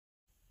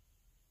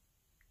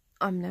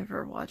I'm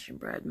never watching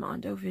Brad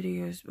Mondo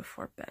videos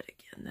before bed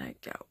again.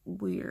 That got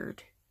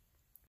weird.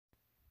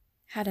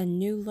 Had a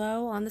new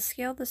low on the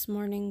scale this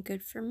morning.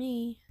 Good for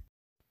me.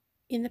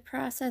 In the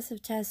process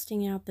of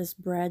testing out this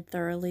bread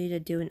thoroughly to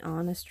do an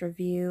honest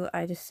review,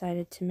 I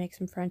decided to make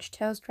some French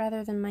toast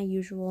rather than my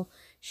usual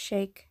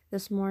shake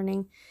this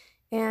morning.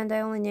 And I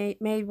only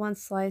made one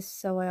slice,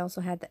 so I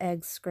also had the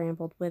eggs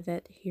scrambled with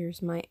it.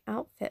 Here's my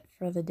outfit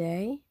for the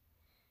day.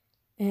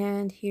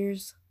 And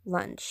here's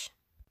lunch.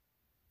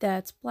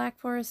 That's Black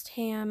Forest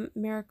ham,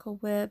 Miracle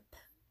Whip,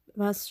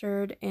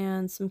 mustard,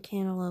 and some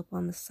cantaloupe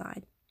on the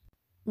side.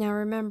 Now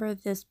remember,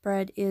 this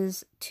bread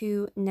is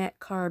 2 net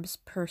carbs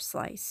per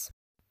slice.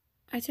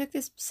 I took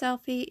this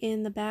selfie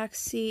in the back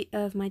seat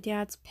of my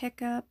dad's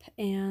pickup,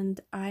 and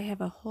I have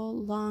a whole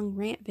long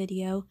rant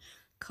video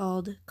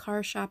called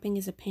Car Shopping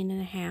is a Pain and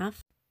a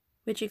Half,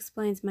 which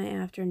explains my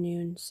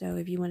afternoon, so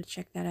if you want to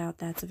check that out,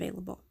 that's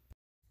available.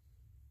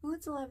 Well,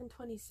 it's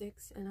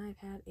 11:26, and I've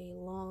had a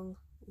long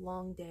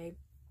day.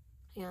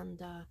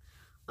 And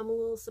I'm a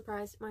little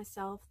surprised at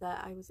myself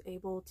that I was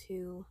able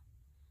to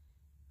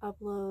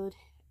upload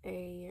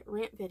a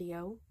rant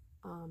video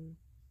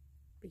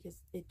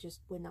because it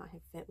just would not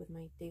have fit with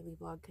my daily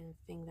vlog kind of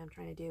thing that I'm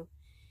trying to do.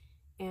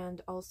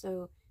 And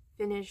also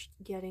finished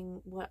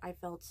getting what I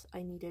felt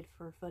I needed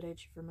for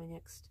footage for my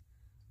next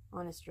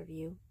honest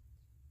review,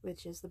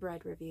 which is the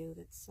bread review.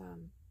 That's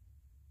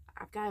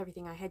I've got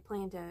everything. I had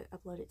planned to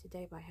upload it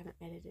today, but I haven't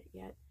edited it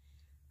yet.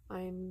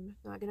 I'm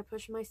not going to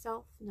push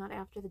myself, not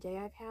after the day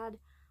I've had.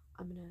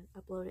 I'm going to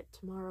upload it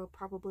tomorrow,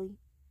 probably.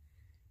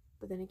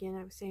 But then again,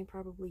 I was saying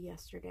probably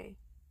yesterday.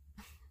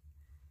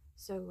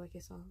 So I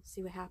guess I'll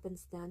see what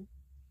happens then.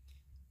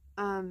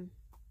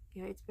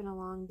 Yeah, it's been a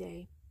long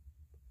day.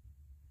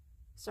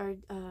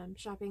 Started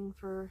shopping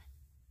for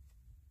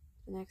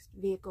the next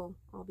vehicle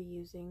I'll be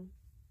using.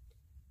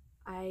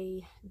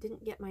 I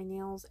didn't get my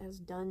nails as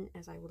done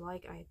as I would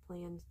like. I had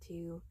planned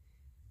to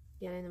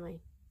get into my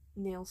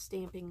nail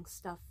stamping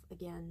stuff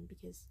again,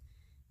 because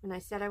when I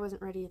said I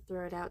wasn't ready to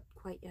throw it out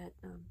quite yet,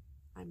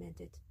 I meant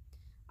it.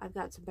 I've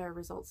got some better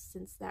results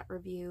since that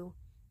review,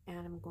 and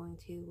I'm going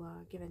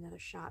to give it another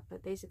shot.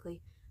 But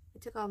basically, I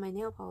took all my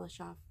nail polish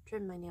off,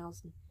 trimmed my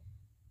nails, and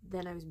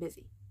then I was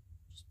busy.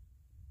 Just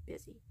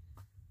busy.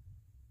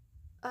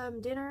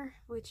 Dinner,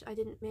 which I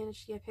didn't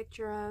manage to get a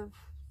picture of.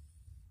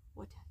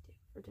 What did I do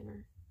for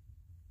dinner?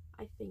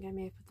 I think I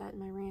may have put that in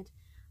my rant.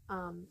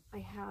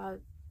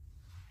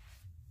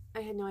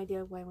 I had no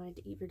idea what I wanted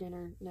to eat for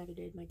dinner, neither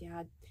did my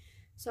dad.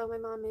 So my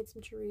mom made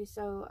some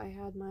chorizo. I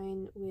had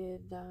mine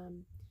with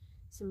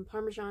some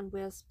Parmesan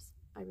wisps.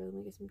 I really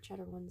want to get some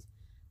cheddar ones.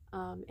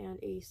 And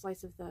a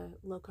slice of the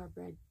low-carb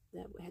bread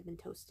that had been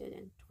toasted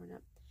and torn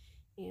up.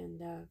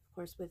 And, of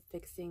course, with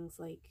fixings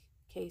like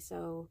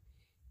queso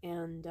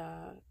and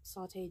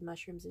sauteed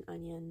mushrooms and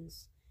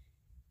onions.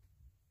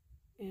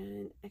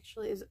 And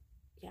actually, is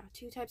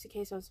 2 types of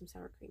queso and some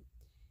sour cream.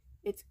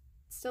 It's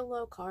still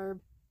low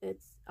carb.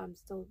 I'm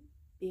still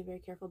being very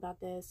careful about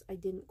this. I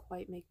didn't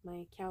quite make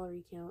my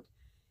calorie count.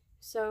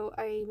 So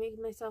I made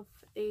myself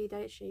a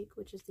diet shake,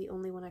 which is the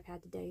only one I've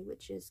had today,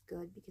 which is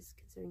good because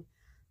considering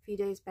a few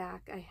days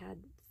back I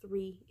had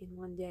 3 in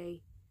one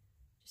day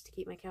just to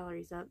keep my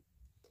calories up.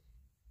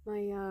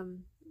 My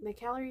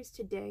calories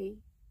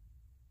today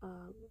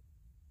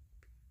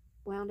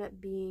wound up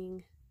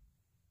being,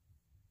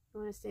 I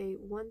want to say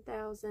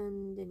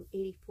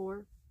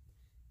 1,084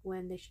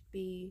 when they should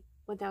be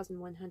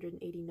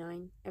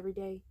 1,189 every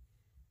day,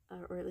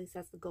 or at least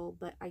that's the goal.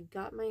 But I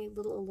got my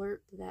little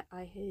alert that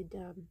I had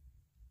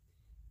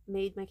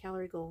made my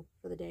calorie goal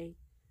for the day,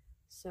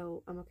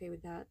 so I'm okay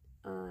with that.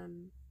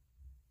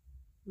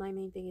 My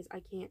main thing is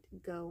I can't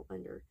go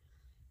under.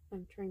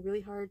 I'm trying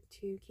really hard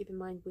to keep in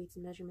mind weights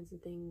and measurements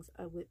and things,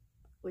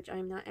 which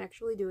I'm not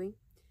actually doing.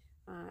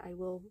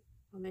 I'll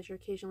measure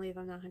occasionally if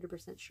I'm not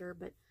 100% sure,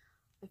 but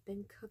I've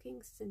been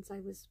cooking since I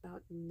was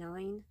about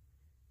 9,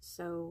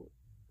 so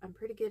I'm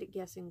pretty good at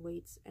guessing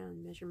weights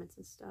and measurements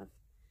and stuff.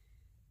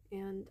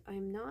 And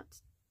I'm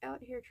not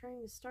out here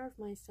trying to starve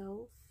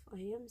myself. I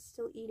am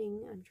still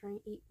eating. I'm trying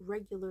to eat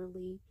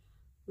regularly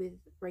with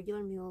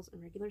regular meals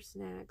and regular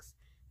snacks.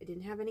 I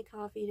didn't have any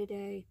coffee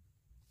today,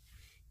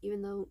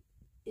 even though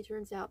it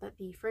turns out that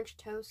the French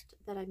toast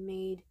that I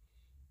made,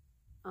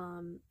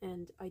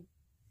 and I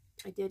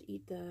did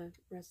eat the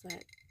rest of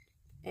that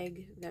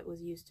egg that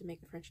was used to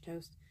make the French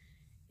toast.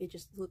 It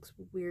just looks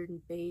weird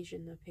and beige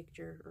in the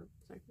picture, or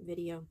sorry,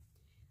 video.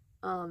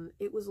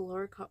 It was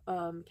lower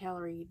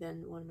calorie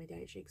than one of my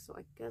diet shakes, so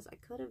I guess I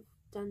could have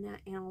done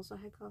that and also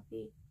had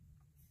coffee,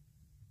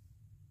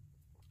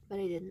 but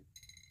I didn't.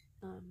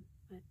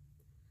 I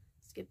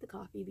skipped the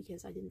coffee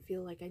because I didn't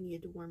feel like I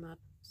needed to warm up,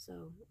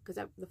 so, because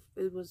the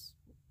food was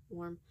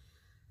warm.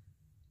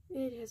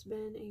 It has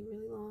been a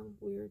really long,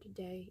 weird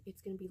day.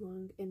 It's going to be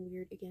long and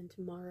weird again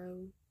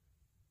tomorrow.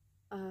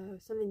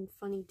 Something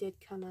funny did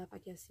come up. I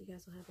guess you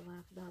guys will have a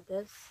laugh about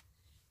this.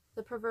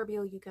 The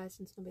proverbial you guys,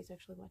 since nobody's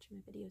actually watching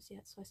my videos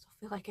yet, so I still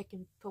feel like I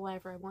can put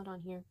whatever I want on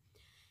here.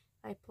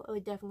 I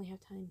would definitely have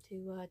time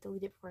to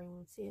delete it before anyone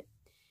would see it.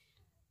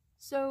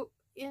 So,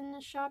 in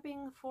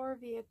shopping for a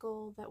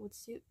vehicle that would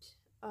suit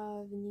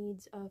the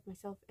needs of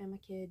myself and my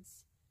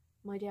kids,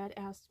 my dad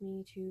asked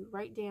me to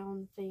write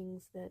down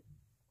things that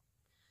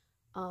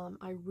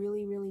I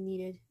really, really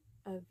needed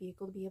a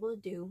vehicle to be able to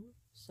do.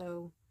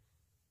 So,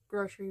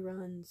 grocery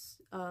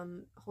runs,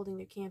 holding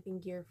their camping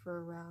gear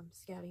for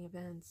scouting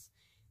events,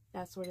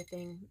 that sort of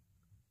thing.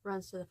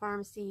 Runs to the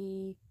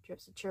pharmacy,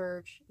 trips to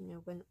church,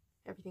 when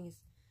everything is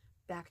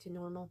back to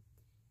normal.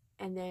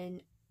 And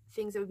then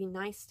things that would be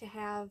nice to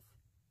have,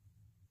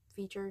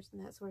 features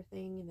and that sort of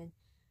thing. And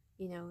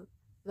then,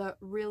 the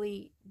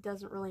really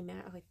doesn't really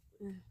matter. Like,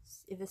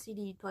 if the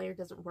CD player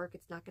doesn't work,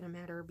 it's not going to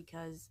matter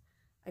because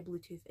I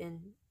Bluetooth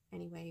in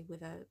anyway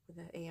with a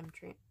AM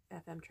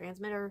FM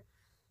transmitter.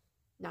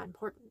 Not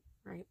important,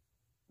 right?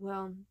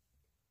 Well,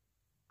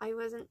 I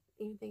wasn't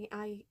even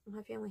thinking.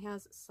 My family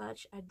has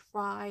such a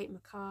dry,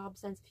 macabre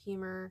sense of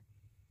humor.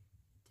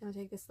 Don't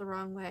take this the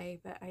wrong way,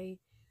 but I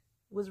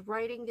was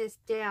writing this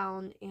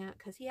down, and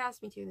because he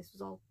asked me to, this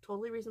was all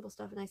totally reasonable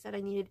stuff, and I said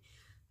I needed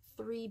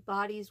 3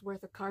 bodies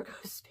worth of cargo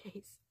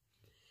space.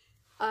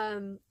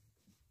 I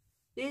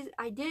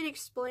did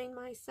explain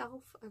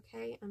myself,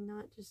 okay? I'm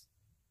not just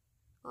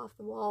off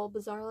the wall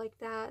bizarre like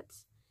that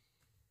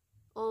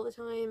all the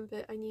time,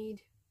 but I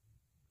need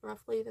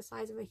roughly the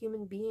size of a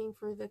human being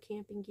for the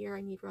camping gear.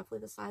 I need roughly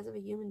the size of a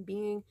human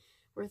being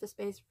worth of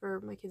space for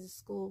my kids'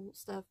 school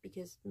stuff,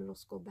 because middle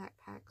school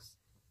backpacks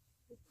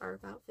are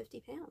about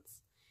 50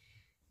 pounds.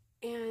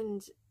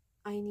 And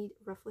I need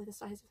roughly the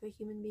size of a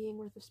human being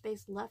worth of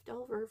space left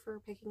over for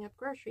picking up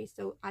groceries.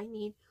 So I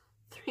need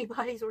 3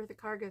 bodies worth of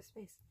cargo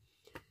space.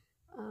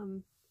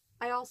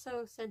 I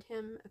also sent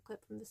him a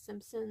clip from The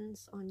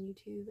Simpsons on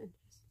YouTube and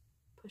just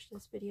pushed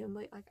this video. I'm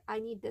like, I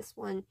need this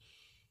one.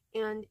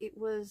 And it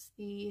was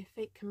the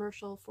fake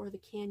commercial for the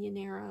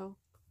Canyonero.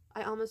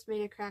 I almost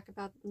made a crack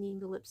about needing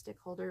the lipstick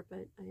holder, but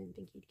I didn't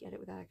think he'd get it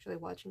without actually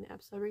watching the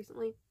episode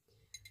recently.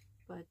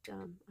 But,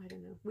 I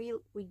don't know. We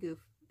goof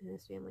in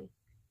this family.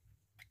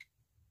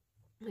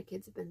 My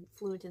kids have been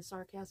fluent in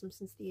sarcasm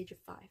since the age of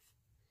 5.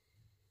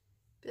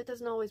 But it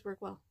doesn't always work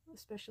well,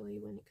 especially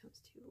when it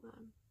comes to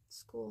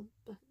school.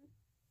 But,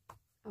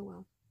 oh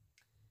well.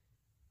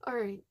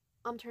 Alright,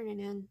 I'm turning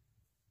in.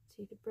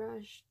 Teeth are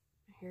brushed.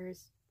 My hair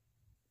is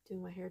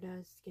doing what hair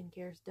does.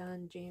 Skincare's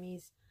done.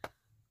 Jammies.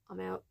 I'm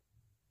out.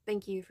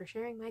 Thank you for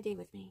sharing my day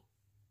with me.